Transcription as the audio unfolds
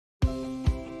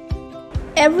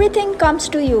Everything comes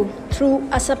to you through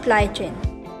a supply chain.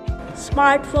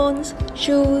 Smartphones,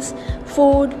 shoes,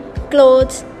 food,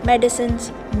 clothes,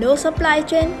 medicines, no supply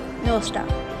chain, no stuff.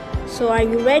 So are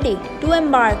you ready to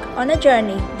embark on a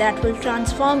journey that will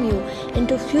transform you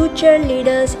into future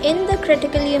leaders in the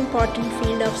critically important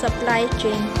field of supply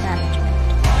chain management?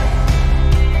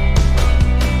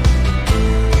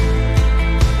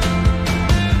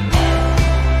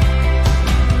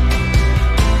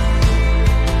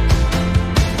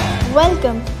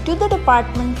 Welcome to the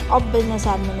Department of Business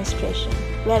Administration,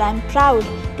 where I'm proud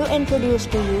to introduce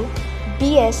to you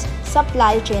BS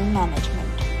Supply Chain Management.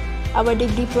 Our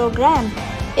degree program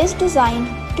is designed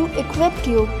to equip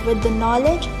you with the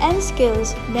knowledge and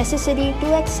skills necessary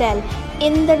to excel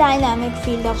in the dynamic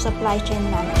field of supply chain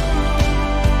management.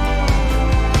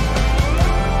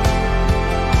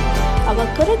 Our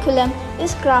curriculum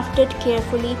is crafted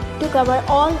carefully to cover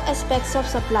all aspects of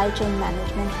supply chain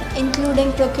management,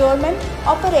 including procurement,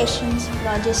 operations,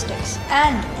 logistics,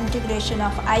 and integration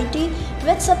of IT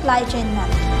with supply chain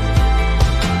management.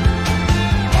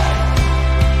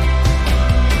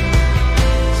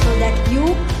 So that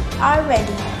you are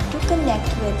ready to connect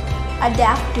with,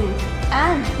 adapt to,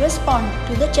 and respond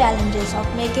to the challenges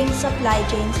of making supply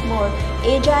chains more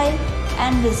agile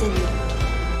and resilient.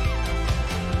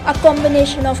 A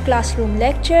combination of classroom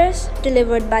lectures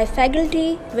delivered by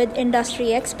faculty with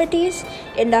industry expertise,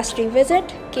 industry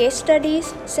visit, case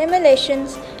studies,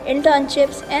 simulations,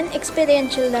 internships, and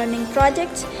experiential learning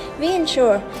projects, we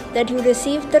ensure that you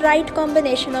receive the right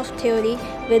combination of theory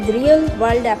with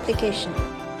real-world application.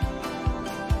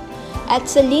 At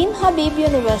Salim Habib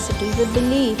University, we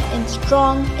believe in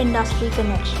strong industry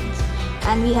connections,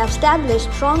 and we have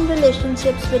established strong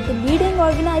relationships with the leading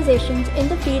organizations in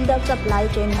the field of supply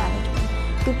chain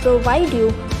management to provide you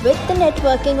with the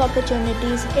networking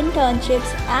opportunities,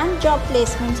 internships, and job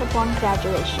placements upon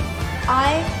graduation.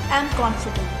 I am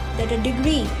confident that a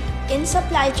degree in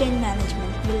supply chain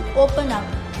management will open up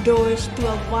doors to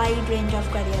a wide range of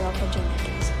career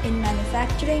opportunities in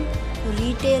manufacturing,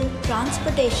 retail,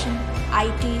 transportation,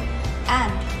 IT,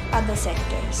 and other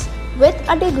sectors. With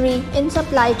a degree in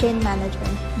supply chain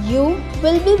management, you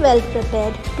will be well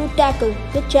prepared to tackle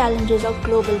the challenges of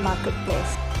global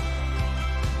marketplace.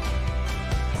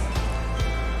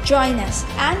 Join us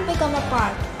and become a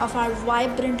part of our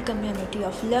vibrant community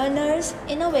of learners,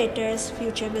 innovators,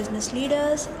 future business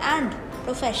leaders, and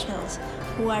professionals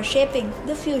who are shaping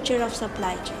the future of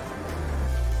supply chain.